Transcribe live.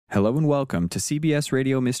Hello and welcome to CBS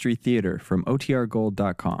Radio Mystery Theater from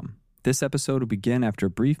OTRGold.com. This episode will begin after a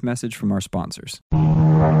brief message from our sponsors.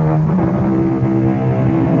 Come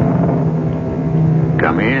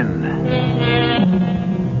in.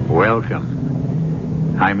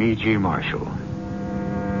 Welcome. I'm E.G. Marshall.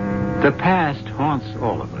 The past haunts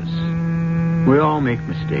all of us. We all make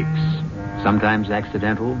mistakes, sometimes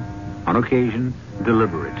accidental, on occasion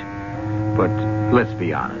deliberate. But let's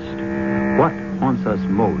be honest. What haunts us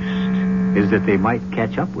most is that they might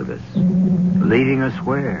catch up with us, leading us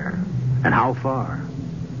where and how far.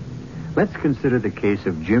 Let's consider the case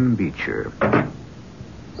of Jim Beecher.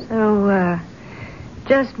 So,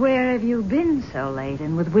 just where have you been so late,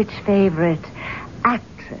 and with which favorite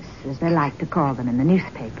actress, as they like to call them in the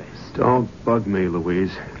newspapers? Don't bug me,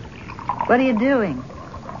 Louise. What are you doing?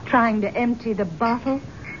 Trying to empty the bottle?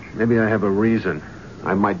 Maybe I have a reason.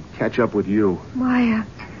 I might catch up with you. Why,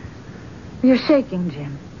 you're shaking,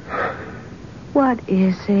 Jim. What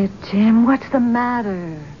is it, Jim? What's the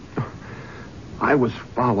matter? I was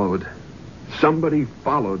followed. Somebody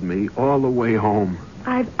followed me all the way home.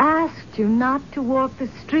 I've asked you not to walk the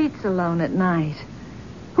streets alone at night.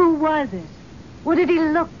 Who was it? What did he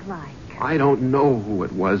look like? I don't know who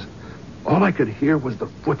it was. All I could hear was the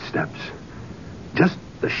footsteps. Just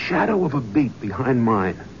the shadow of a beat behind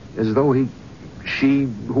mine. As though she,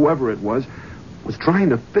 whoever it was trying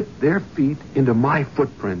to fit their feet into my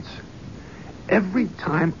footprints. Every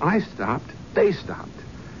time I stopped, they stopped.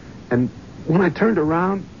 And when I turned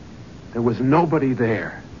around, there was nobody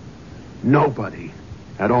there. Nobody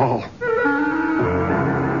at all.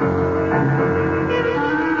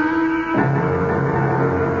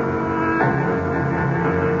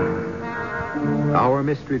 Our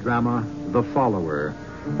mystery drama, The Follower,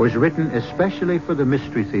 was written especially for the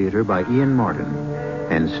Mystery Theater by Ian Martin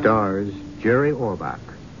and stars Jerry Orbach.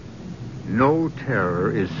 No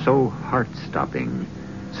terror is so heart-stopping,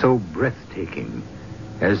 so breathtaking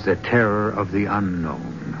as the terror of the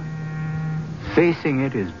unknown. Facing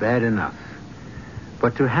it is bad enough,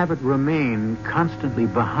 but to have it remain constantly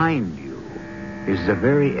behind you is the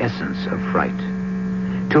very essence of fright.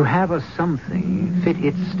 To have a something fit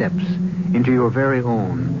its steps into your very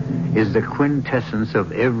own is the quintessence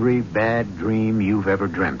of every bad dream you've ever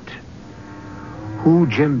dreamt. Who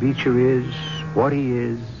Jim Beecher is, what he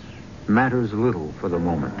is, matters little for the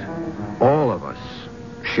moment. All of us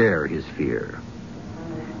share his fear.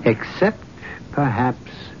 Except,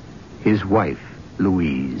 perhaps, his wife,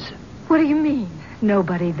 Louise. What do you mean,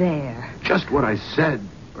 nobody there? Just what I said.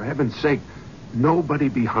 For heaven's sake, nobody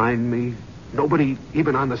behind me. Nobody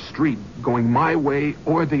even on the street going my way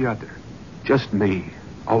or the other. Just me,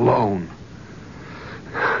 alone.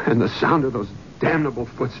 And the sound of those damnable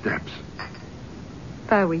footsteps.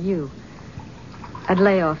 If I were you, I'd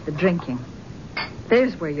lay off the drinking.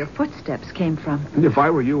 There's where your footsteps came from. And if I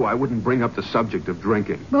were you, I wouldn't bring up the subject of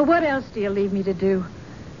drinking. Well, what else do you leave me to do?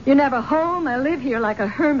 You're never home. I live here like a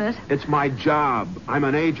hermit. It's my job. I'm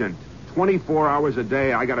an agent. 24 hours a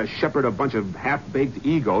day, I gotta shepherd a bunch of half-baked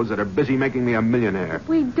egos that are busy making me a millionaire.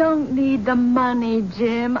 We don't need the money,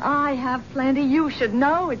 Jim. I have plenty. You should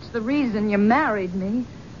know it's the reason you married me.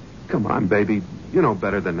 Come on, baby. You know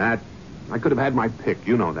better than that. I could have had my pick.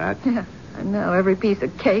 You know that. Yeah, I know every piece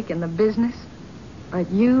of cake in the business. But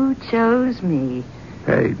you chose me.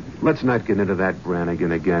 Hey, let's not get into that,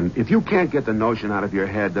 Brannigan, again. If you can't get the notion out of your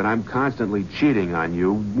head that I'm constantly cheating on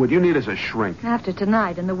you, what you need is a shrink. After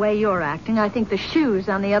tonight and the way you're acting, I think the shoe's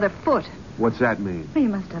on the other foot. What's that mean? Well, you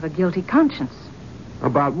must have a guilty conscience.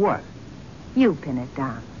 About what? You pin it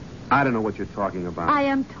down. I don't know what you're talking about. I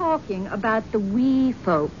am talking about the wee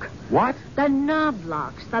folk. What? The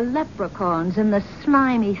knobblocks, the leprechauns, and the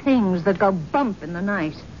slimy things that go bump in the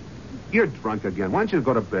night. You're drunk again. Why don't you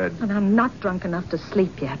go to bed? And I'm not drunk enough to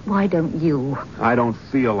sleep yet. Why don't you? I don't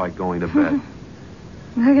feel like going to bed.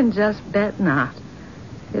 I can just bet not.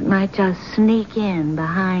 It might just sneak in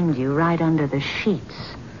behind you right under the sheets.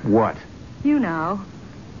 What? You know,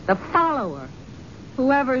 the follower.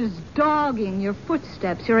 Whoever's dogging your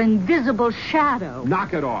footsteps, your invisible shadow.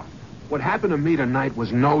 Knock it off. What happened to me tonight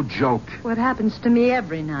was no joke. What happens to me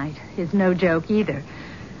every night is no joke either.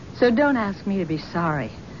 So don't ask me to be sorry.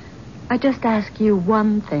 I just ask you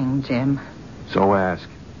one thing, Jim. So ask.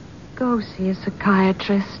 Go see a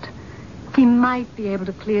psychiatrist. He might be able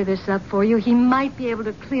to clear this up for you. He might be able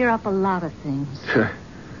to clear up a lot of things.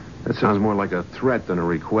 That sounds more like a threat than a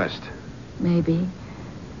request. Maybe.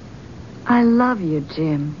 I love you,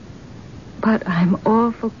 Jim. But I'm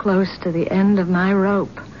awful close to the end of my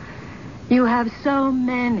rope. You have so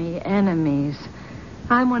many enemies.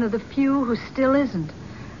 I'm one of the few who still isn't.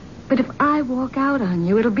 But if I walk out on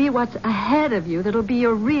you, it'll be what's ahead of you that'll be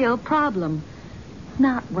your real problem.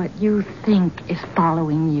 Not what you think is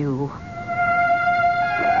following you.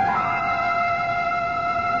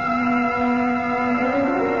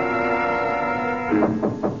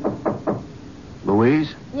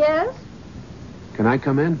 Louise, Yes? can I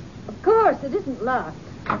come in? Of course, it isn't locked.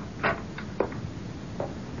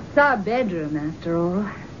 It's our bedroom, after all.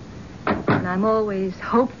 And I'm always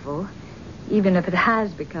hopeful, even if it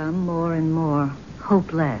has become more and more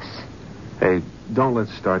hopeless. Hey, don't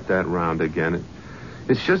let's start that round again.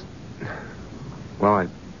 It's just... Well,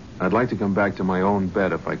 I'd like to come back to my own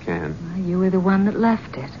bed if I can. Well, you were the one that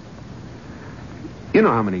left it. You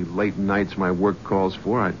know how many late nights my work calls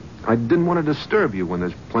for? I didn't want to disturb you when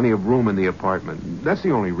there's plenty of room in the apartment. That's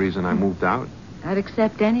the only reason I moved out. I'd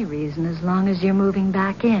accept any reason as long as you're moving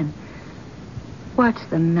back in. What's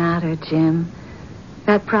the matter, Jim?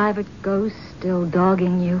 That private ghost still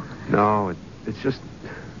dogging you? No, it's just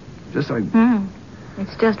like...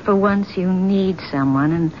 It's just for once you need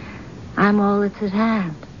someone, and I'm all that's at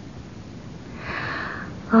hand.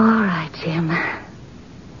 All right, Jim.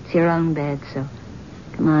 It's your own bed, so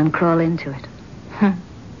come on, crawl into it.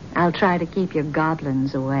 I'll try to keep your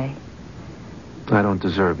goblins away. I don't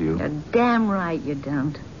deserve you. You're damn right you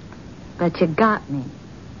don't. But you got me.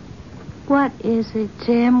 What is it,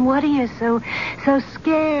 Jim? What are you so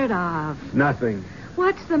scared of? Nothing.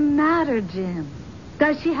 What's the matter, Jim?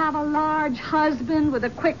 Does she have a large husband with a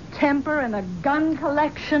quick temper and a gun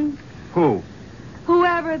collection? Who?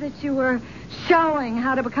 Whoever that you were showing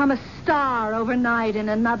how to become a star overnight in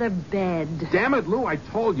another bed. Damn it, Lou, I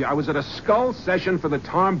told you. I was at a skull session for the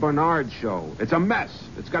Tom Bernard show. It's a mess.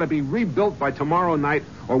 It's got to be rebuilt by tomorrow night,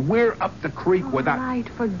 or we're up the creek without... All right,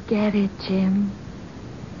 forget it, Jim.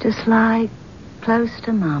 Just lie close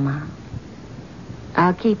to Mama.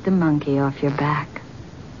 I'll keep the monkey off your back.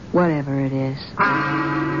 Whatever it is.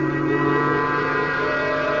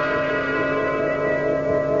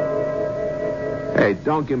 Hey,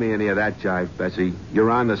 don't give me any of that jive, Bessie.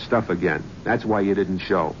 You're on the stuff again. That's why you didn't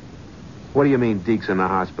show. What do you mean Deke's in the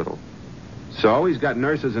hospital? So he's got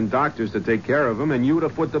nurses and doctors to take care of him and you to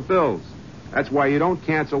foot the bills. That's why you don't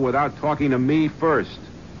cancel without talking to me first.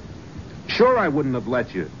 Sure, I wouldn't have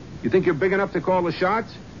let you. You think you're big enough to call the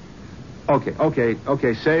shots?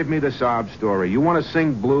 Okay, save me the sob story. You want to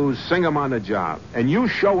sing blues, sing them on the job. And you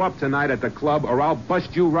show up tonight at the club or I'll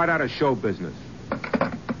bust you right out of show business.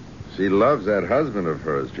 She loves that husband of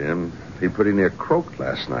hers, Jim. He pretty near croaked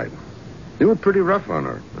last night. You were pretty rough on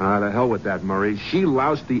her. The hell with that, Murray. She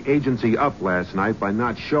loused the agency up last night by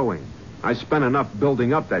not showing. I spent enough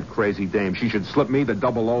building up that crazy dame. She should slip me the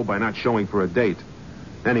double O by not showing for a date.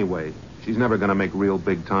 Anyway, she's never going to make real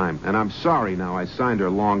big time. And I'm sorry now I signed her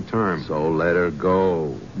long term. So let her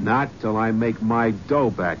go. Not till I make my dough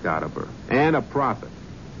back out of her. And a profit.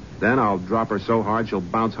 Then I'll drop her so hard she'll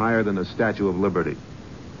bounce higher than the Statue of Liberty.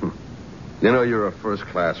 You know you're a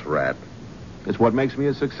first-class rat. It's what makes me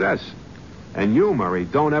a success. And you, Murray,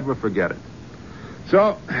 don't ever forget it.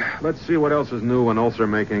 So, let's see what else is new and ulcer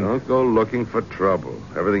making. Don't go looking for trouble.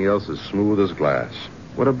 Everything else is smooth as glass.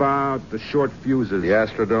 What about the short fuses? The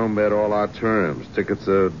Astrodome met all our terms. Tickets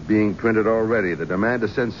are being printed already. The demand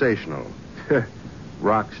is sensational.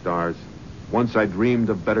 Rock stars. Once I dreamed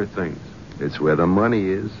of better things. It's where the money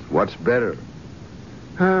is. What's better?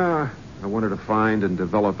 I wanted to find and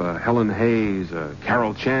develop a Helen Hayes, a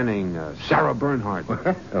Carol Channing, a Sarah Bernhardt.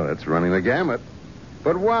 Oh, that's running the gamut.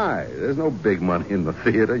 But why? There's no big money in the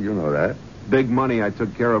theater. You know that. Big money I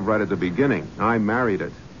took care of right at the beginning. I married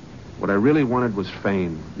it. What I really wanted was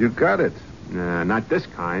fame. You got it. Nah, not this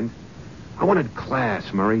kind. I wanted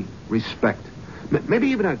class, Murray. Respect. Maybe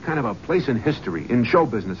even a kind of a place in history. In show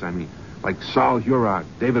business, I mean. Like Saul Hurok,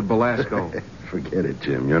 David Belasco. Forget it,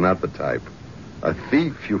 Jim. You're not the type. A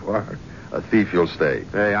thief you are. A thief you'll stay.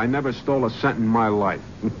 Hey, I never stole a cent in my life.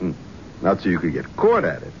 Not so you could get caught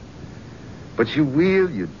at it. But you wheel,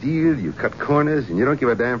 you deal, you cut corners, and you don't give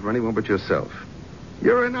a damn for anyone but yourself.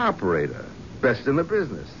 You're an operator. Best in the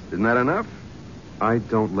business. Isn't that enough? I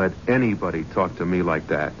don't let anybody talk to me like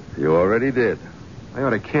that. You already did. I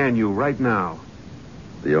ought to can you right now.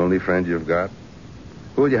 The only friend you've got?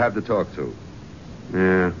 Who'll you have to talk to?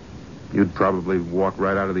 Yeah. You'd probably walk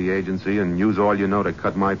right out of the agency and use all you know to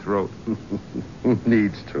cut my throat. Who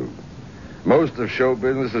needs to? Most of show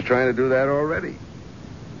business is trying to do that already.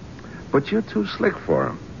 But you're too slick for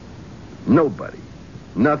him. Nobody,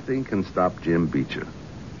 nothing can stop Jim Beecher.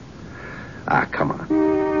 Come on.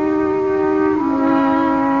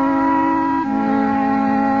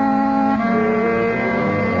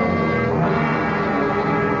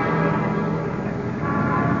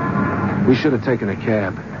 We should have taken a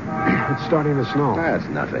cab. It's starting to snow. That's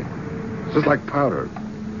nothing. It's just like powder.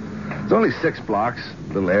 It's only 6 blocks.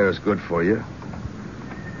 A little air is good for you.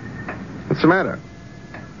 What's the matter?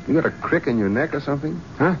 You got a crick in your neck or something?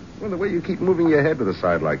 Huh? Well, the way you keep moving your head to the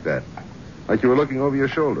side like that. Like you were looking over your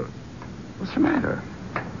shoulder. What's the matter?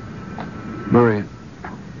 Murray,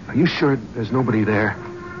 are you sure there's nobody there?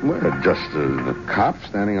 Well, just the cop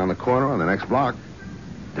standing on the corner on the next block.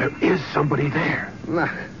 There is somebody there. Nah.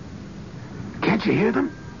 Can't you hear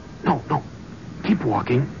them? No. Keep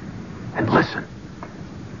walking and listen.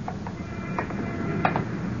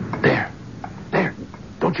 There.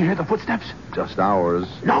 Don't you hear the footsteps? Just ours.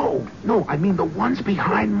 No. I mean the ones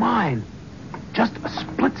behind mine. Just a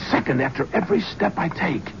split second after every step I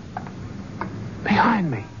take. Behind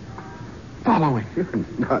me. Following. You're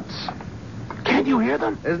nuts. Can't you hear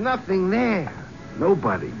them? There's nothing there.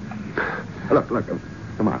 Nobody. Look.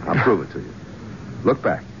 Come on, I'll prove it to you. Look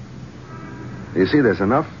back. You see, there's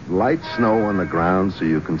enough light snow on the ground so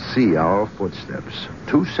you can see our footsteps.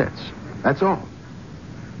 2 sets. That's all.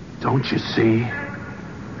 Don't you see?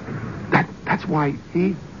 That's why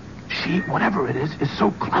she, whatever it is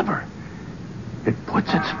so clever. It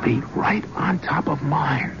puts its feet right on top of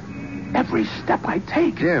mine. Every step I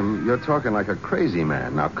take. Jim, you're talking like a crazy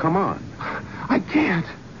man. Now, come on. I can't.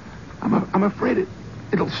 I'm afraid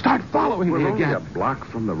it'll start following We're me only again. a block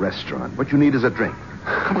from the restaurant. What you need is a drink.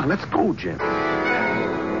 Come on, let's go, Jim.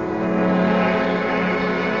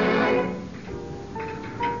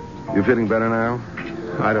 You feeling better now?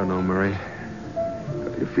 I don't know, Murray.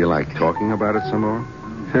 You feel like talking about it some more?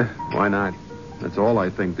 Why not? That's all I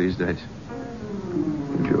think these days.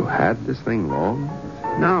 You had this thing long?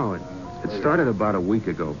 No, it started about a week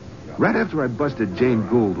ago. Right after I busted Jane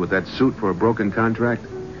Gould with that suit for a broken contract.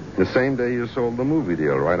 The same day you sold the movie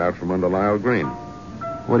deal right out from under Lyle Green.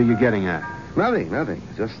 What are you getting at? Nothing.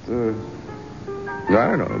 Just, I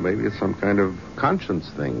don't know. Maybe it's some kind of conscience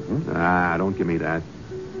thing. Don't give me that.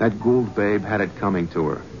 That Gould babe had it coming to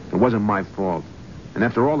her. It wasn't my fault. And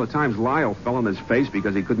after all the times Lyle fell on his face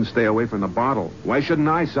because he couldn't stay away from the bottle, why shouldn't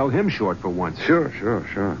I sell him short for once? Sure.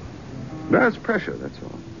 That's pressure, that's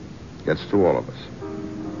all. Gets to all of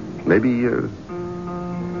us. Maybe you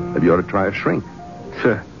ought to try a shrink.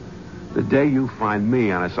 The day you find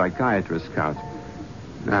me on a psychiatrist's couch.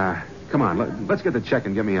 Come on, let's get the check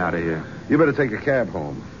and get me out of here. You better take a cab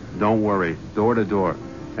home. Don't worry. Door to door.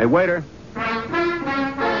 Hey, waiter.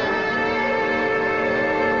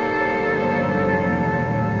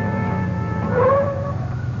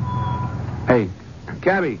 Hey,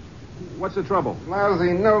 cabbie, what's the trouble?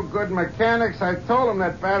 Lousy, no good mechanics. I told him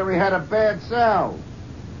that battery had a bad cell.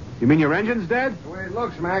 You mean your engine's dead? The way it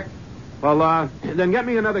looks, Mac. Well, then get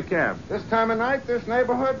me another cab. This time of night, this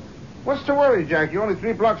neighborhood? What's to worry, Jack? You're only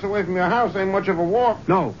 3 blocks away from your house. Ain't much of a walk.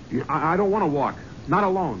 No, I don't want to walk. Not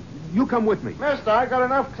alone. You come with me. Mister, I got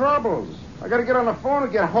enough troubles. I got to get on the phone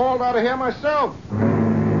and get hauled out of here myself.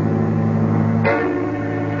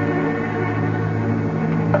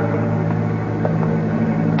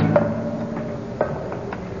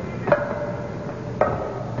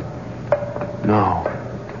 No.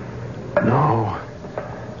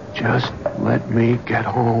 Just let me get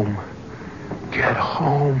home. Get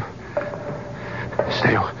home.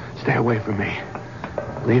 Stay away from me.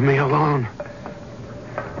 Leave me alone.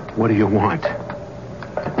 What do you want?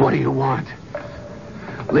 What do you want?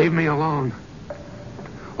 Leave me alone.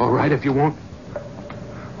 All right, if you won't.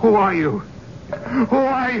 Who are you? Who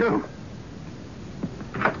are you?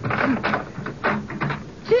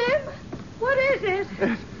 Jim, what is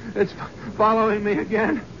it? It's following me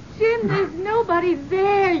again. Jim, there's nobody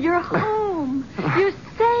there. You're home. You're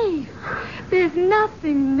safe. There's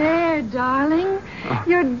nothing there, darling.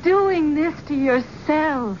 You're doing this to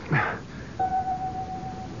yourself.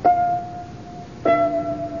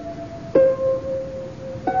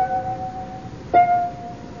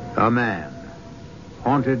 A man,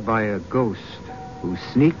 haunted by a ghost who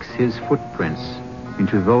sneaks his footprints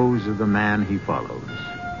into those of the man he follows.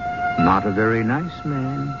 Not a very nice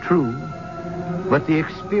man, true, but the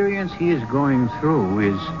experience he is going through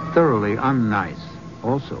is thoroughly unnice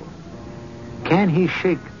also. Can he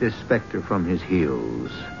shake this specter from his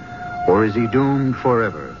heels, or is he doomed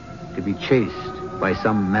forever to be chased by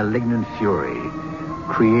some malignant fury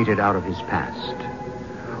created out of his past,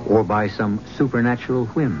 or by some supernatural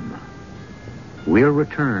whim? We'll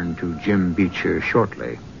return to Jim Beecher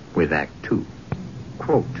shortly with Act 2.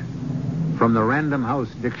 Quote from the Random House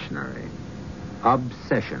Dictionary: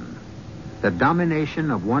 obsession, the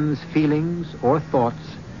domination of one's feelings or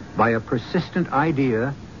thoughts by a persistent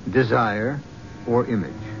idea, desire, or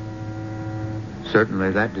image.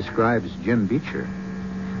 Certainly that describes Jim Beecher.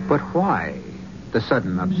 But why the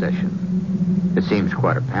sudden obsession? It seems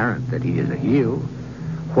quite apparent that he is a heel.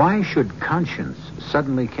 Why should conscience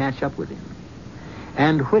suddenly catch up with him?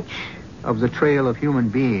 And which of the trail of human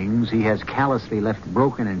beings he has callously left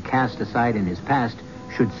broken and cast aside in his past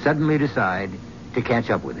should suddenly decide to catch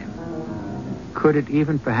up with him? Could it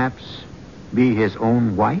even perhaps be his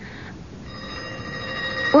own wife?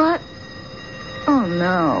 What? Oh,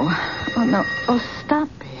 no. Oh, no. Oh, stop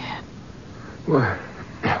it.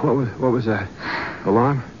 What was that?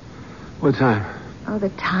 Alarm? What time? Oh, the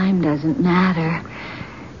time doesn't matter.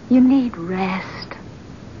 You need rest.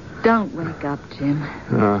 Don't wake up, Jim.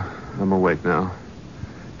 I'm awake now.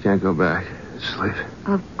 Can't go back. Sleep.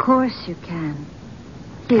 Of course you can.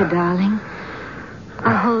 Here, darling.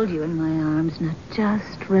 I'll hold you in my arms. Now,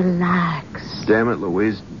 just relax. Damn it,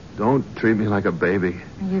 Louise. Don't treat me like a baby.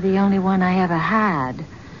 You're the only one I ever had.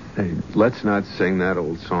 Hey, let's not sing that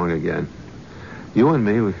old song again. You and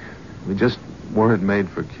me, we just weren't made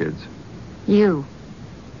for kids. You.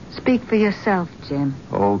 Speak for yourself, Jim.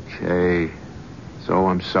 Okay. So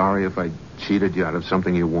I'm sorry if I cheated you out of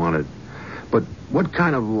something you wanted. But what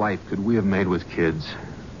kind of life could we have made with kids?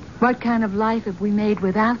 What kind of life have we made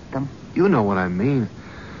without them? You know what I mean.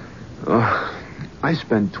 I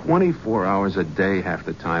spend 24 hours a day half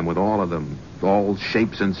the time with all of them. All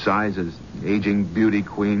shapes and sizes. Aging beauty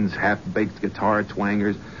queens, half-baked guitar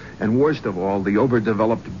twangers, and worst of all, the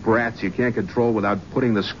overdeveloped brats you can't control without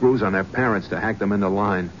putting the screws on their parents to hack them into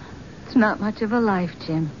line. It's not much of a life,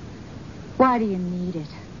 Jim. Why do you need it?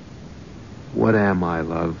 What am I,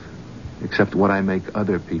 love? Except what I make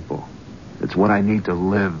other people. It's what I need to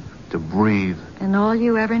live, to breathe. And all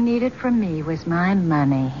you ever needed from me was my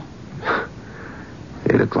money.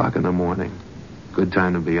 8 o'clock in the morning. Good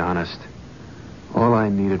time to be honest. All I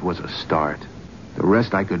needed was a start. The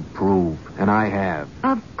rest I could prove, and I have.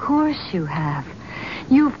 Of course you have.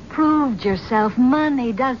 You've proved yourself.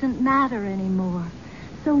 Money doesn't matter anymore.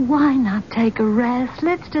 So why not take a rest?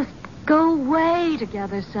 Let's just go away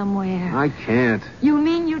together somewhere. I can't. You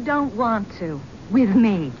mean you don't want to? With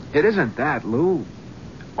me? It isn't that, Lou.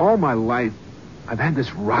 All my life, I've had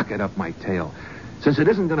this rocket up my tail. Since it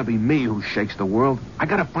isn't going to be me who shakes the world, I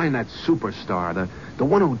got to find that superstar, the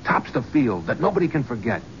one who tops the field, that nobody can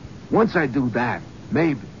forget. Once I do that,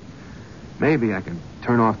 maybe I can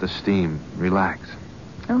turn off the steam, relax.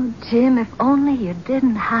 Oh, Jim, if only you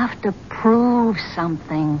didn't have to prove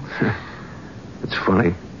something. It's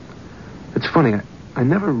funny. It's funny. I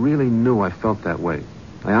never really knew I felt that way.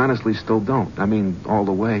 I honestly still don't. I mean, all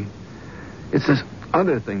the way. It's this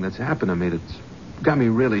other thing that's happened to me that's got me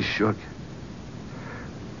really shook.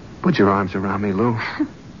 Put your arms around me, Lou.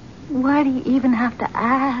 Why do you even have to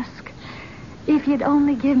ask? If you'd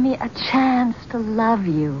only give me a chance to love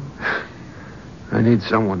you. I need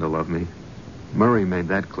someone to love me. Murray made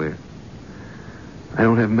that clear. I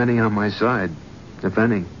don't have many on my side, if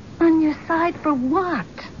any. On your side for what?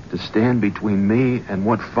 To stand between me and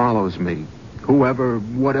what follows me. Whoever,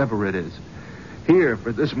 whatever it is. Here,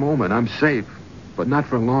 for this moment, I'm safe. But not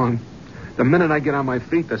for long. The minute I get on my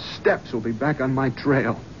feet, the steps will be back on my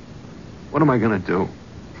trail. What am I going to do?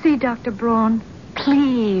 See Dr. Braun,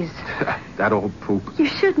 please. That old poop. You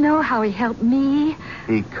should know how he helped me.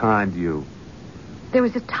 He conned you. There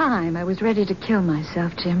was a time I was ready to kill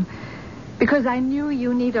myself, Jim. Because I knew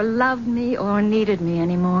you neither loved me or needed me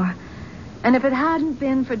anymore. And if it hadn't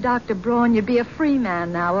been for Dr. Braun, you'd be a free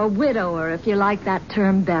man now, a widower, if you like that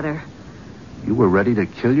term better. You were ready to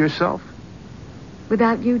kill yourself?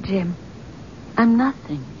 Without you, Jim, I'm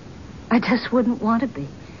nothing. I just wouldn't want to be.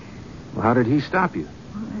 Well, how did he stop you?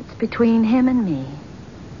 Well, it's between him and me.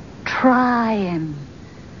 Try him.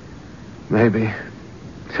 Maybe.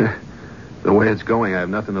 The way it's going, I have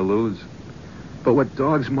nothing to lose. But what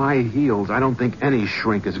dogs my heels, I don't think any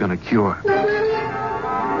shrink is going to cure.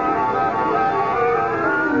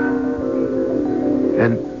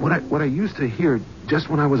 And what I used to hear just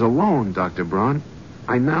when I was alone, Dr. Braun,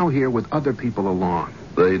 I now hear with other people along.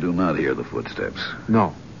 They do not hear the footsteps.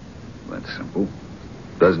 No. That's simple.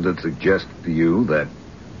 Doesn't it suggest to you that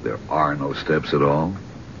there are no steps at all,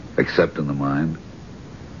 except in the mind?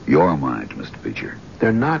 Your mind, Mr. Beecher.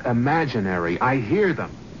 They're not imaginary. I hear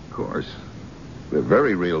them. Of course. They're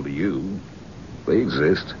very real to you. They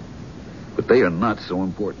exist. But they are not so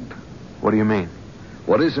important. What do you mean?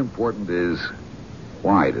 What is important is,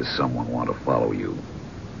 why does someone want to follow you?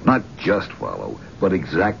 Not just follow, but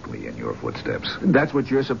exactly in your footsteps. That's what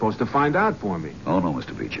you're supposed to find out for me. Oh, no,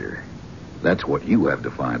 Mr. Beecher. That's what you have to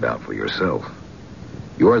find out for yourself.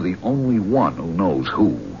 You're the only one who knows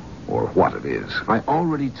who or what it is. I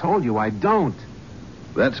already told you I don't.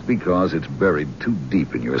 That's because it's buried too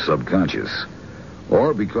deep in your subconscious.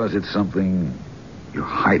 Or because it's something You're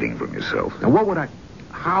hiding from yourself. Now,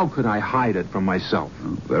 how could I hide it from myself?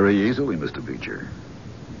 Very easily, Mr. Beecher.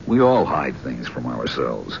 We all hide things from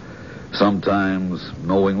ourselves. Sometimes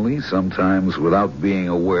knowingly, sometimes without being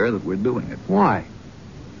aware that we're doing it. Why?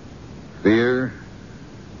 Fear,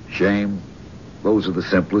 shame, those are the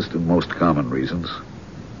simplest and most common reasons.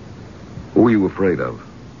 Who are you afraid of?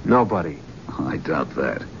 Nobody. I doubt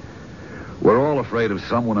that. We're all afraid of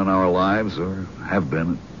someone in our lives, or have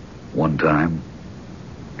been at one time.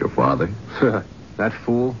 Your father? That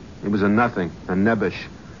fool? He was a nothing, a nebbish.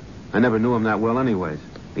 I never knew him that well anyways.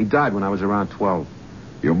 He died when I was around 12.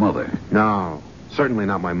 Your mother? No, certainly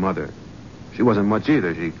not my mother. She wasn't much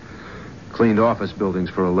either. She cleaned office buildings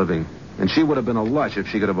for a living. And she would have been a lush if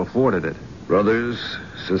she could have afforded it. Brothers,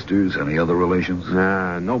 sisters, any other relations?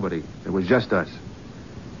 Nah, nobody. It was just us.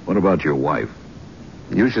 What about your wife?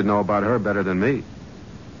 You should know about her better than me.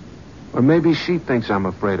 Or maybe she thinks I'm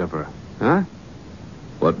afraid of her. Huh?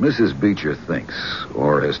 What Mrs. Beecher thinks,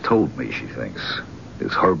 or has told me she thinks,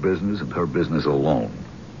 is her business and her business alone.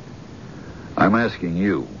 I'm asking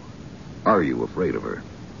you, are you afraid of her?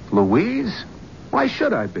 Louise? Why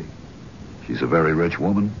should I be? She's a very rich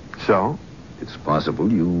woman. So? It's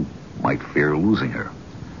possible you might fear losing her.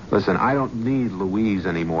 Listen, I don't need Louise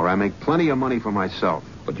anymore. I make plenty of money for myself.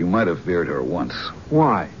 But you might have feared her once.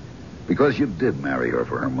 Why? Because you did marry her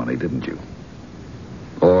for her money, didn't you?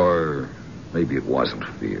 Or maybe it wasn't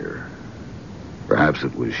fear. Perhaps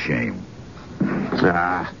it was shame.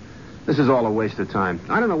 This is all a waste of time.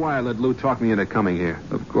 I don't know why I let Lou talk me into coming here.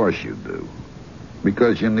 Of course you do.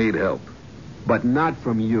 Because you need help. But not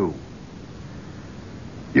from you.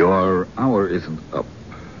 Your hour isn't up.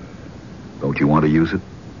 Don't you want to use it?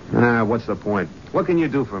 What's the point? What can you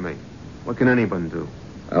do for me? What can anyone do?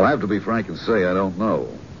 I'll have to be frank and say I don't know.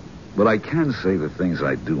 But I can say the things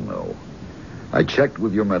I do know. I checked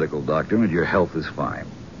with your medical doctor, and your health is fine.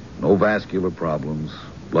 No vascular problems.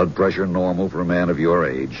 Blood pressure normal for a man of your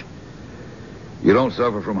age. You don't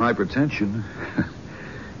suffer from hypertension,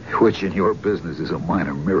 which in your business is a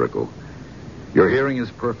minor miracle. Your hearing is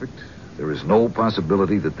perfect. There is no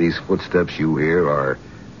possibility that these footsteps you hear are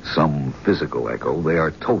some physical echo. They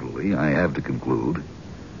are totally, I have to conclude,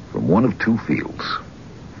 from one of two fields.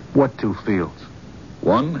 What two fields?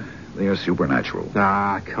 One, they are supernatural.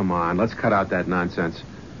 Come on. Let's cut out that nonsense.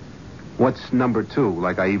 What's number two,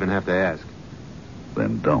 like I even have to ask?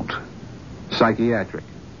 Then don't. Psychiatric.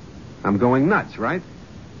 I'm going nuts, right?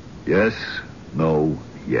 Yes, no,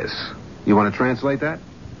 yes. You want to translate that?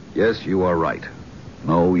 Yes, you are right.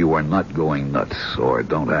 No, you are not going nuts, or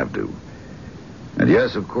don't have to. And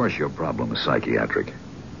yes, of course, your problem is psychiatric.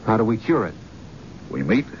 How do we cure it? We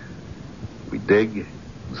meet, we dig,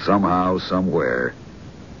 and somehow, somewhere,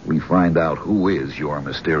 we find out who is your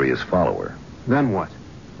mysterious follower. Then what?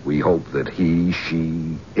 We hope that he,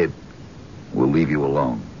 she, it will leave you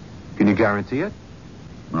alone. Can you guarantee it?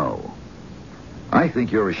 No. I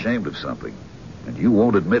think you're ashamed of something, and you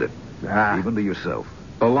won't admit it, even to yourself.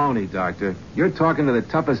 Baloney, Doctor. You're talking to the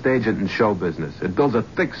toughest agent in show business. It builds a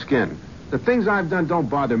thick skin. The things I've done don't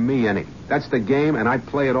bother me any. That's the game, and I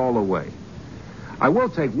play it all the way. I will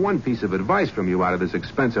take one piece of advice from you out of this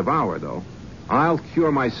expensive hour, though. I'll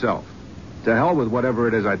cure myself. To hell with whatever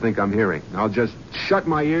it is I think I'm hearing. I'll just shut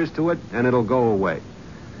my ears to it, and it'll go away.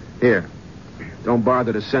 Here. Don't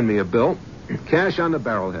bother to send me a bill. Cash on the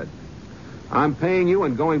barrelhead. I'm paying you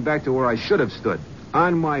and going back to where I should have stood.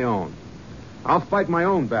 On my own. I'll fight my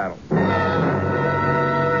own battle.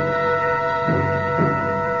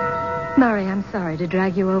 Murray, I'm sorry to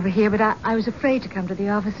drag you over here, but I was afraid to come to the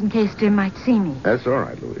office in case Jim might see me. That's all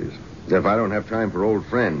right, Louise. If I don't have time for old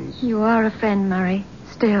friends. You are a friend, Murray.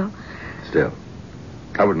 Still. Still.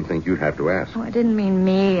 I wouldn't think you'd have to ask. Oh, I didn't mean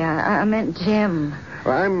me. I meant Jim.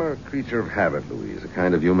 Well, I'm a creature of habit, Louise. A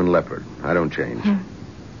kind of human leopard. I don't change.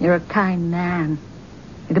 You're a kind man.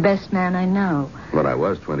 You're the best man I know. What I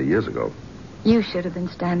was 20 years ago. You should have been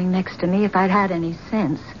standing next to me if I'd had any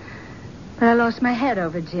sense. But I lost my head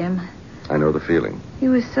over Jim. I know the feeling. He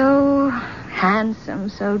was so handsome,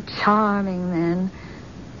 so charming then.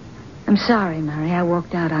 I'm sorry, Murray. I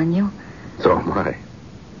walked out on you. So am I.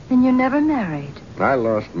 And you never married. I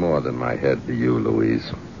lost more than my head to you,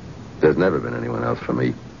 Louise. There's never been anyone else for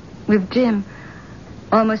me. With Jim,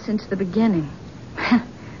 almost since the beginning.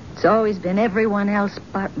 It's always been everyone else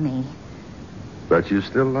but me. But you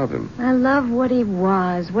still love him. I love what he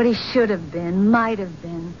was, what he should have been, might have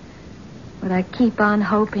been. But I keep on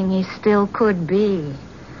hoping he still could be.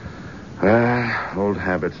 Old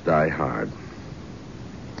habits die hard.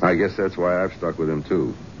 I guess that's why I've stuck with him,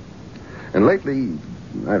 too. And lately,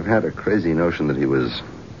 I've had a crazy notion that he was...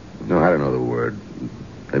 No, I don't know the word.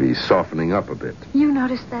 Maybe he's softening up a bit. You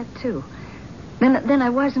noticed that, too. Then I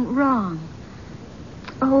wasn't wrong.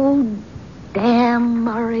 Oh, damn,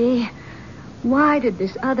 Murray. Why did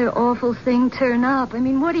this other awful thing turn up? I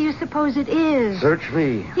mean, what do you suppose it is? Search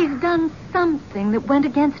me. He's done something that went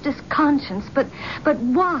against his conscience, but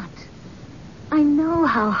what? I know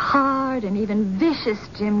how hard and even vicious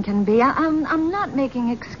Jim can be. I'm not making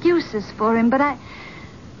excuses for him, but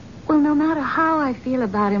no matter how I feel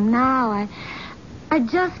about him now, I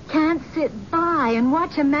just can't sit by and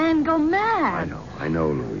watch a man go mad. I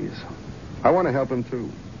know, Louise. I want to help him, too.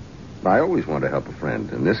 I always want to help a friend.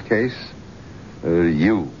 In this case,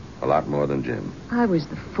 you a lot more than Jim. I was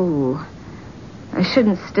the fool. I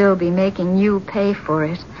shouldn't still be making you pay for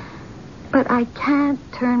it. But I can't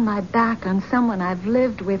turn my back on someone I've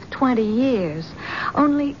lived with 20 years.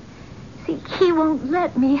 Only, see, he won't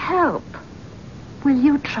let me help. Will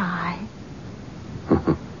you try?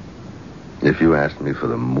 If you asked me for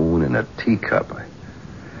the moon in a teacup,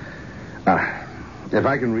 if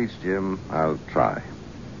I can reach Jim, I'll try.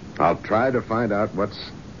 I'll try to find out what's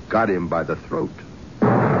got him by the throat.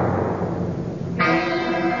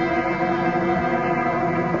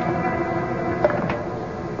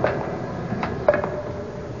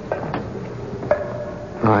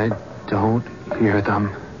 I don't hear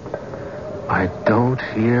them. I don't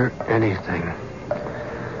hear anything.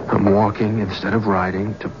 I'm walking instead of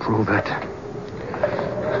riding to prove it.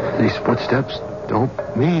 These footsteps don't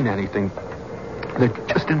mean anything. They're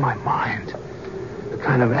just in my mind. A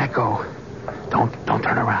kind of echo. Don't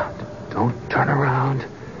turn around. Don't turn around.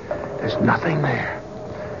 There's nothing there.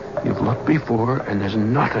 You've looked before, and there's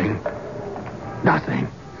nothing. Nothing.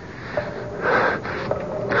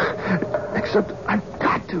 Except I've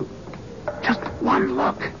got to. Just one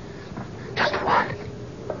look. Just one.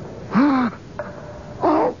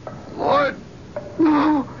 Oh, Lord.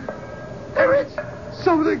 No. There is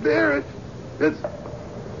something there. It's...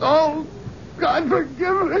 Oh, God,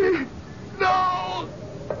 forgive me. No.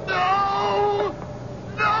 No.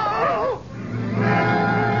 No.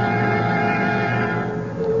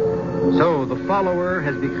 So the follower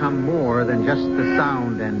has become more than just the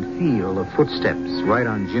sound and feel of footsteps right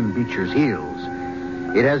on Jim Beecher's heels.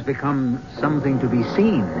 It has become something to be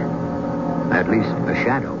seen. At least a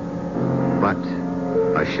shadow. But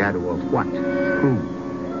a shadow of what? Who?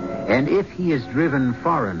 And if he is driven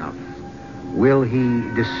far enough, will he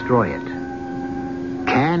destroy it?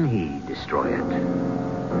 Can he destroy it?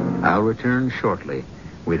 I'll return shortly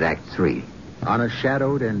with Act 3. On a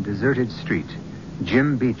shadowed and deserted street,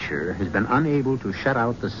 Jim Beecher has been unable to shut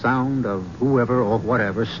out the sound of whoever or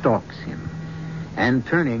whatever stalks him. And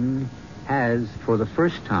turning, has, for the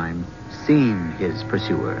first time, seen his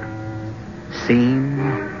pursuer. Seen,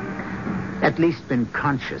 at least been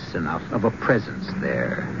conscious enough of a presence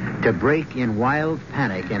there to break in wild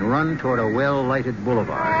panic and run toward a well-lighted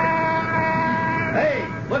boulevard. Hey,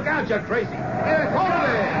 look out, you crazy. Hold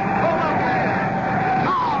it! Hold up there!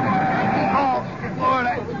 Oh, Lord,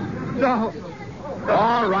 no.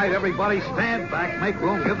 All right, everybody, stand back. Make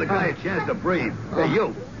room. Give the guy a chance to breathe. Hey,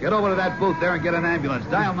 you, get over to that booth there and get an ambulance.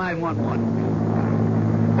 Dial 911.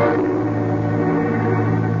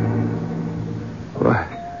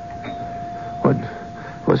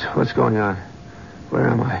 What's going on? Where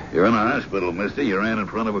am I? You're in a hospital, mister. You ran in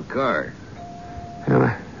front of a car. Am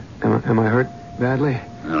I hurt badly?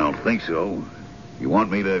 I don't think so. You want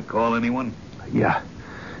me to call anyone? Yeah.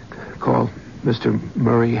 Call Mr.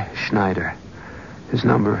 Murray Schneider. His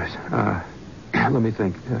number is, let me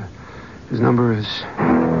think. His number is...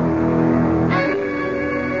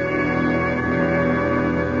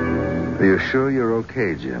 Are you sure you're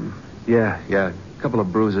okay, Jim? Yeah. A couple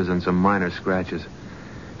of bruises and some minor scratches.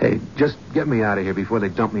 Hey, just get me out of here before they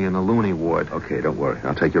dump me in the loony ward. Okay, don't worry.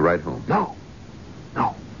 I'll take you right home. No.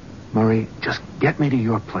 Murray, just get me to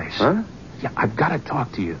your place. Huh? Yeah, I've got to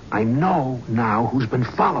talk to you. I know now who's been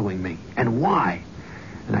following me and why.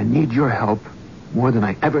 And I need your help more than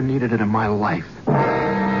I ever needed it in my life.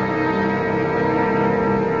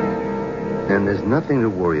 And there's nothing to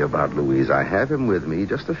worry about, Louise. I have him with me.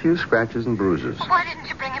 Just a few scratches and bruises. Why didn't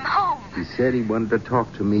you bring him home? He said he wanted to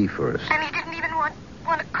talk to me first. And he didn't even want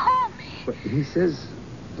to call me. But he says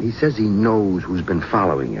he knows who's been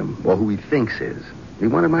following him, or who he thinks is. He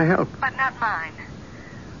wanted my help. But not mine.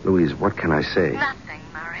 Louise, what can I say? Nothing,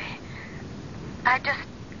 Murray. I just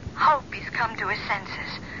hope he's come to his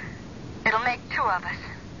senses. It'll make two of us.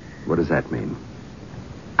 What does that mean?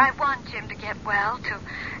 I want Jim to get well, to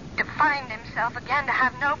find himself again, to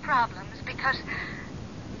have no problems, because...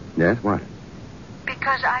 Yes, what?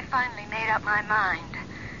 Because I finally made up my mind.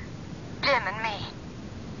 Jim and me.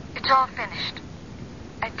 It's all finished.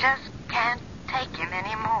 I just can't take him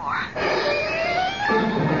anymore.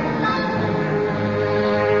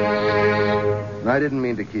 I didn't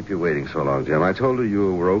mean to keep you waiting so long, Jim. I told her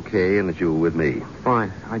you were okay and that you were with me.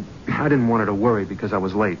 Fine. I didn't want her to worry because I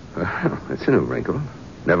was late. That's a new wrinkle.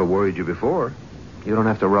 Never worried you before. You don't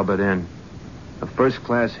have to rub it in. A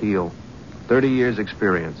first-class heel. 30 years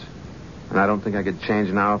experience. And I don't think I could change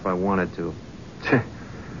now if I wanted to.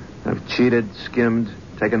 I've cheated, skimmed,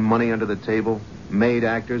 taken money under the table, made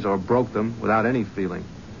actors, or broke them without any feeling.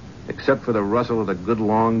 Except for the rustle of the good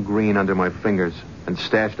long green under my fingers and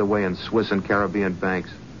stashed away in Swiss and Caribbean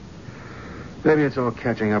banks. Maybe it's all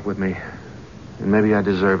catching up with me. And maybe I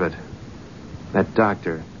deserve it. That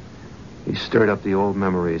doctor, he stirred up the old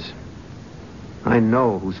memories. I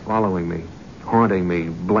know who's following me, haunting me,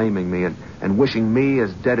 blaming me, and wishing me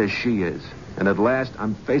as dead as she is. And at last,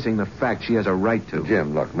 I'm facing the fact she has a right to.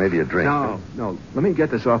 Jim, look, maybe a drink. No. Let me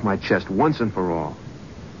get this off my chest once and for all.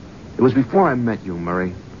 It was before I met you,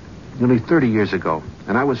 Murray. Nearly 30 years ago.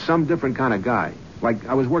 And I was some different kind of guy. Like,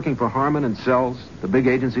 I was working for Harmon and Sells, the big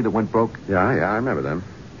agency that went broke. Yeah, I remember them.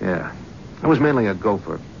 Yeah. I was mainly a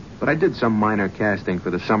gopher. But I did some minor casting for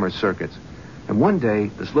the summer circuits. And one day,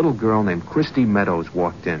 this little girl named Christy Meadows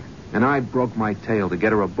walked in. And I broke my tail to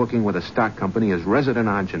get her a booking with a stock company as resident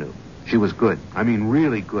ingenue. She was good. I mean,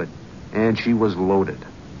 really good. And she was loaded.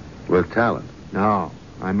 With talent? No,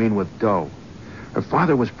 I mean with dough. Her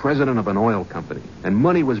father was president of an oil company, and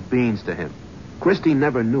money was beans to him. Christy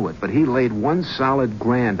never knew it, but he laid one solid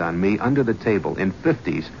 $1,000 on me under the table in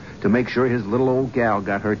 50s to make sure his little old gal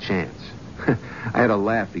got her chance. I had a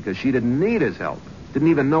laugh because she didn't need his help. Didn't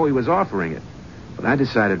even know he was offering it. But I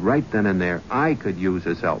decided right then and there I could use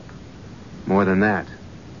his help. More than that,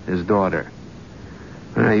 his daughter.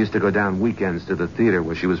 And I used to go down weekends to the theater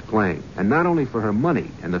where she was playing. And not only for her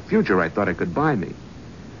money and the future I thought it could buy me.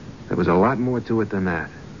 There was a lot more to it than that.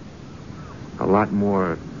 A lot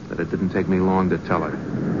more that it didn't take me long to tell her.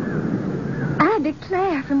 I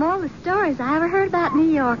declare, from all the stories I ever heard about New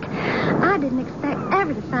York, I didn't expect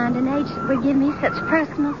ever to find an agent that would give me such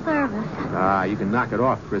personal service. You can knock it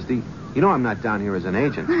off, Christy. You know I'm not down here as an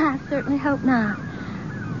agent. I certainly hope not.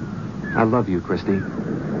 I love you, Christy.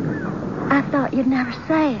 I thought you'd never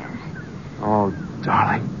say it. Oh,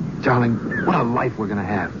 darling, what a life we're going to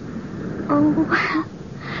have. Oh,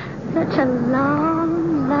 such a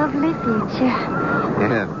long, lovely future.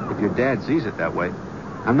 Yeah, if your dad sees it that way.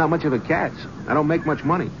 I'm not much of a catch. I don't make much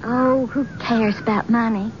money. Oh, who cares about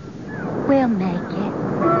money? We'll make it.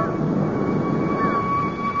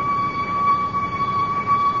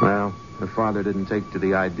 Well, her father didn't take to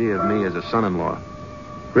the idea of me as a son-in-law.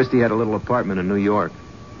 Christy had a little apartment in New York.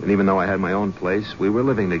 And even though I had my own place, we were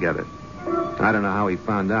living together. I don't know how he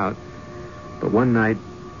found out. But one night,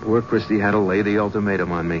 poor Christy had to lay the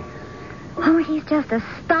ultimatum on me. Oh, he's just as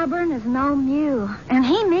stubborn as an old mule. And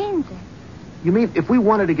he means it. You mean if we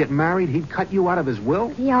wanted to get married, he'd cut you out of his will?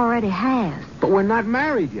 He already has. But we're not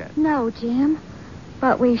married yet. No, Jim.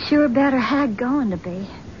 But we sure better had going to be.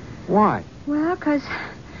 Why? Well, because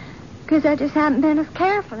I just haven't been as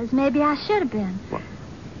careful as maybe I should have been. What?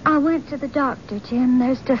 I went to the doctor, Jim.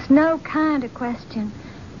 There's just no kind of question.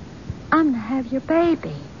 I'm going to have your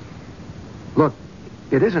baby. Look,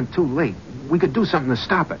 it isn't too late. We could do something to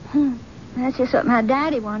stop it. That's just what my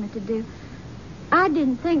daddy wanted to do. I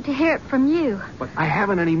didn't think to hear it from you. But I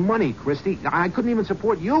haven't any money, Christy. I couldn't even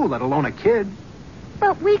support you, let alone a kid.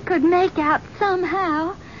 But we could make out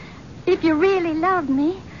somehow. If you really loved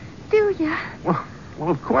me, do you? Well,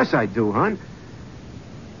 of course I do, hon.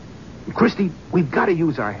 Christy, we've got to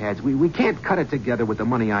use our heads. We can't cut it together with the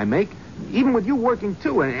money I make. Even with you working,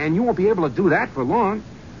 too, and you won't be able to do that for long.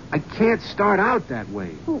 I can't start out that way.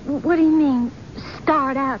 What do you mean,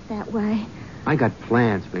 start out that way? I got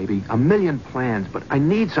plans, baby. 1,000,000 plans, but I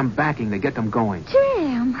need some backing to get them going.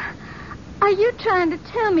 Jim, are you trying to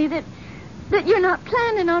tell me that you're not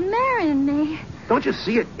planning on marrying me? Don't you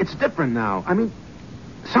see it? It's different now. I mean,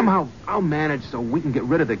 somehow I'll manage so we can get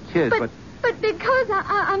rid of the kid, but because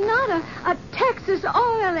I'm not a Texas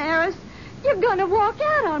oil heiress, you're going to walk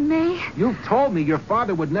out on me. You've told me your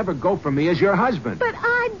father would never go for me as your husband. But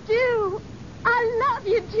I do. I love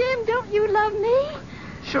you, Jim. Don't you love me?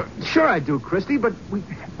 Sure I do, Christy, but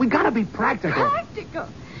we got to be practical. Practical?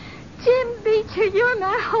 Jim Beecher, you're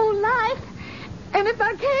my whole life. And if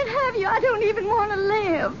I can't have you, I don't even want to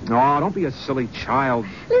live. No, don't be a silly child.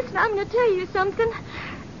 Listen, I'm going to tell you something.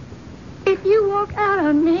 If you walk out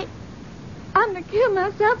on me, I'm going to kill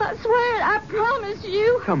myself. I swear it. I promise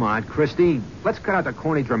you. Come on, Christy. Let's cut out the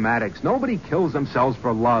corny dramatics. Nobody kills themselves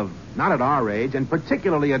for love. Not at our age, and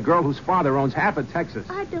particularly a girl whose father owns half of Texas.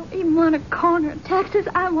 I don't even want a corner of Texas.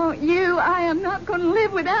 I want you. I am not going to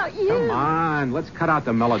live without you. Come on, let's cut out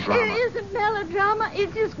the melodrama. It isn't melodrama.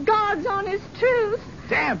 It's just God's honest truth.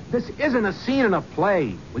 Damn, this isn't a scene in a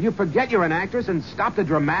play. Will you forget you're an actress and stop the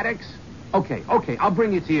dramatics? Okay, I'll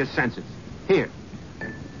bring you to your senses. Here,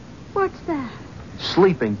 What's that?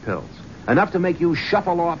 sleeping pills. Enough to make you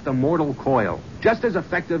shuffle off the mortal coil. Just as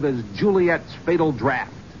effective as Juliet's fatal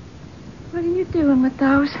draft. What are you doing with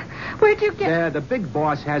those? Where'd you get... Yeah, the big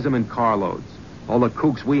boss has them in carloads. All the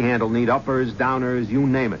kooks we handle need uppers, downers, you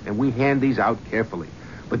name it. And we hand these out carefully.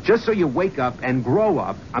 But just so you wake up and grow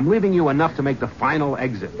up, I'm leaving you enough to make the final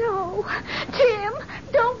exit. No. Jim,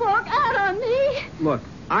 don't walk out on me. Look,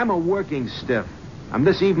 I'm a working stiff. I'm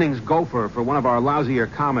this evening's gopher for one of our lousier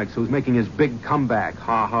comics who's making his big comeback,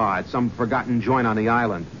 ha-ha, at some forgotten joint on the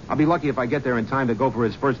island. I'll be lucky if I get there in time to go for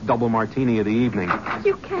his first double martini of the evening.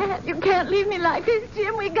 You can't leave me like this,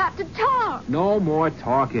 Jim. We got to talk. No more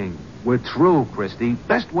talking. We're through, Christy.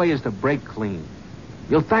 Best way is to break clean.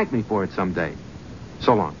 You'll thank me for it someday.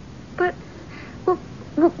 So long. But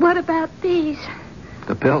what about these?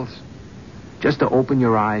 The pills? Just to open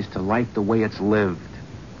your eyes to life the way it's lived.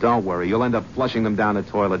 Don't worry, you'll end up flushing them down the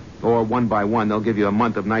toilet. Or one by one, they'll give you a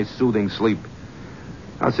month of nice, soothing sleep.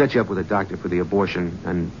 I'll set you up with a doctor for the abortion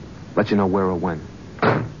and let you know where or when.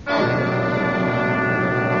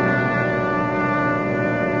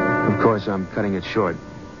 Of course, I'm cutting it short.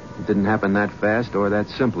 It didn't happen that fast or that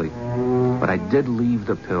simply. But I did leave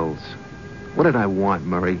the pills. What did I want,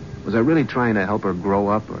 Murray? Was I really trying to help her grow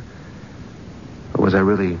up? Or was I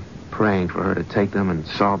really praying for her to take them and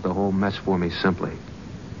solve the whole mess for me simply?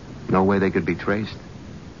 No way they could be traced.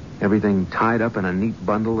 Everything tied up in a neat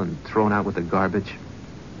bundle and thrown out with the garbage.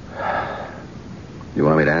 You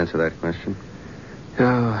want me to answer that question?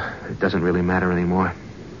 Oh, it doesn't really matter anymore.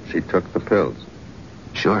 She took the pills.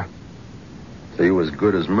 Sure. So you as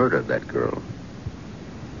good as murdered that girl.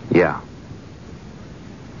 Yeah.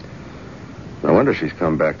 No wonder she's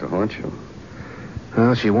come back to haunt you.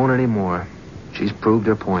 Well, she won't anymore. She's proved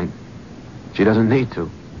her point. She doesn't need to.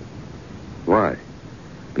 Why?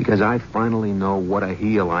 Because I finally know what a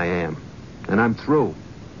heel I am. And I'm through.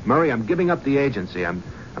 Murray, I'm giving up the agency. I'm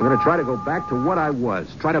going to try to go back to what I was.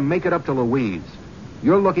 Try to make it up to Louise.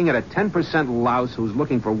 You're looking at a 10% louse who's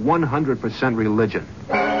looking for 100% religion.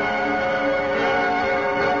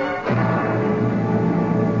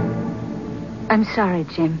 I'm sorry,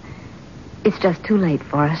 Jim. It's just too late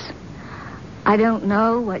for us. I don't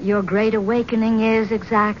know what your great awakening is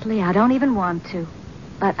exactly. I don't even want to.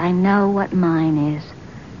 But I know what mine is.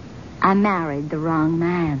 I married the wrong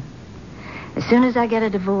man. As soon as I get a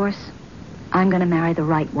divorce, I'm going to marry the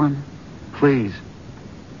right one. Please,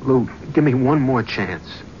 Lou, give me one more chance.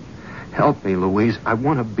 Help me, Louise. I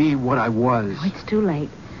want to be what I was. Oh, it's too late.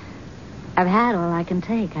 I've had all I can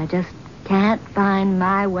take. I just can't find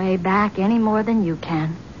my way back any more than you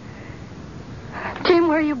can. Jim,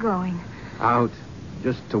 where are you going? Out.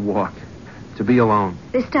 Just to walk. To be alone.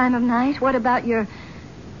 This time of night? What about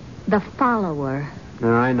the follower?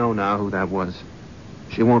 I know now who that was.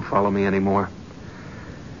 She won't follow me anymore.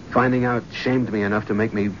 Finding out shamed me enough to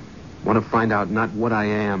make me want to find out not what I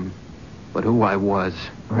am, but who I was.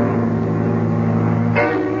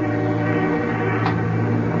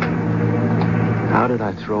 How did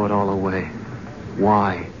I throw it all away?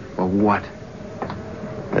 Why or what?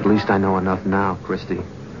 At least I know enough now, Christy,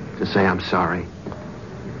 to say I'm sorry.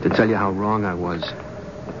 To tell you how wrong I was.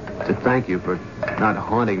 To thank you for not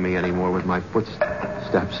haunting me anymore with my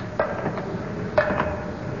footsteps.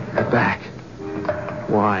 Get back.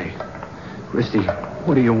 Why? Christy,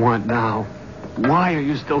 what do you want now? Why are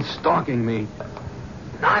you still stalking me?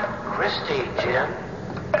 Not Christy, Jim.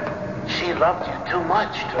 She loved you too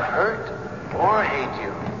much to hurt or hate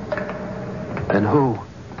you. Then who?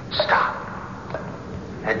 Stop.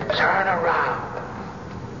 And turn around.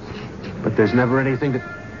 But there's never anything to...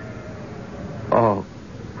 Oh,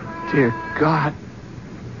 dear God.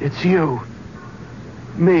 It's you.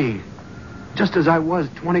 Me. Just as I was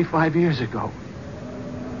 25 years ago.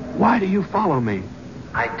 Why do you follow me?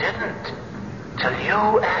 I didn't. Till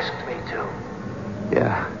you asked me to.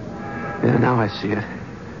 Yeah, now I see it.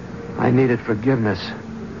 I needed forgiveness.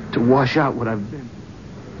 To wash out what I've been.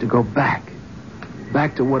 To go back.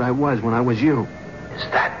 Back to what I was when I was you. Is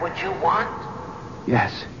that what you want?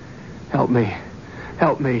 Yes. Help me.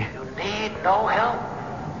 Help me. You need no help.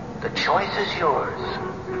 The choice is yours.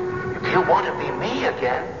 If you want to be me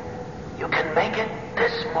again, you can make it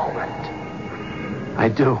this moment. I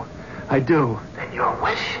do. Then your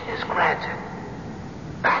wish is granted.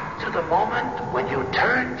 Back to the moment when you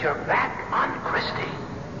turned your back on Christy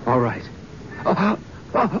All right.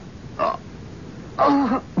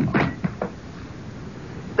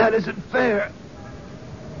 That isn't fair.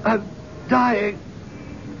 I'm dying.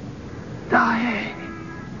 Dying.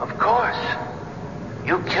 Of course.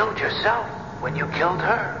 You killed yourself when you killed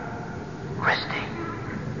her. Christy,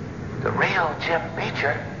 the real Jim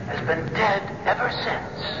Beecher has been dead ever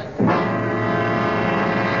since.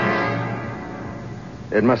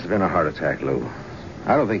 It must have been a heart attack, Lou.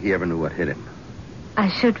 I don't think he ever knew what hit him. I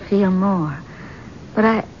should feel more.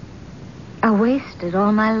 But I wasted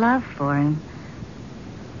all my love for him.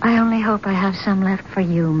 I only hope I have some left for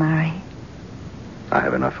you, Murray. I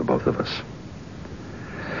have enough for both of us.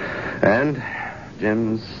 And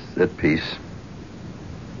Jim's at peace.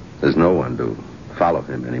 There's no one to follow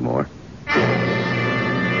him anymore.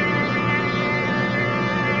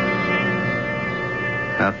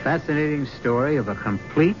 A fascinating story of a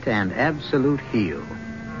complete and absolute heel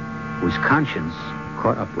whose conscience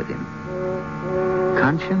caught up with him.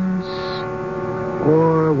 Conscience,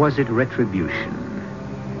 or was it retribution?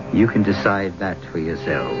 You can decide that for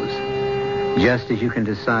yourselves. Just as you can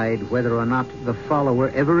decide whether or not the follower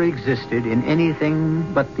ever existed in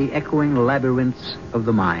anything but the echoing labyrinths of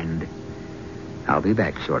the mind. I'll be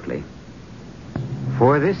back shortly.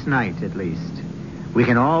 For this night, at least, we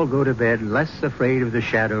can all go to bed less afraid of the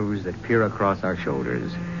shadows that peer across our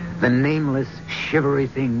shoulders, the nameless, shivery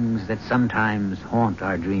things that sometimes haunt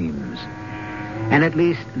our dreams, and at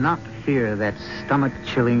least not fear that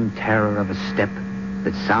stomach-chilling terror of a step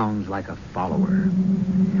that sounds like a follower.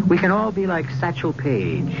 We can all be like Satchel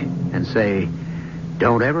Paige and say,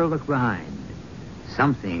 don't ever look behind.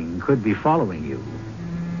 Something could be following you,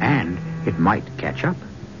 and it might catch up.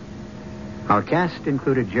 Our cast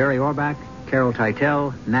included Jerry Orbach, Carol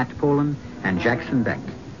Teitel, Nat Polen, and Jackson Beck.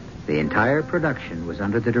 The entire production was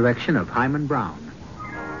under the direction of Hyman Brown.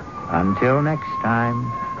 Until next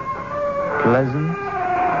time, pleasant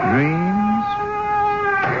dreams.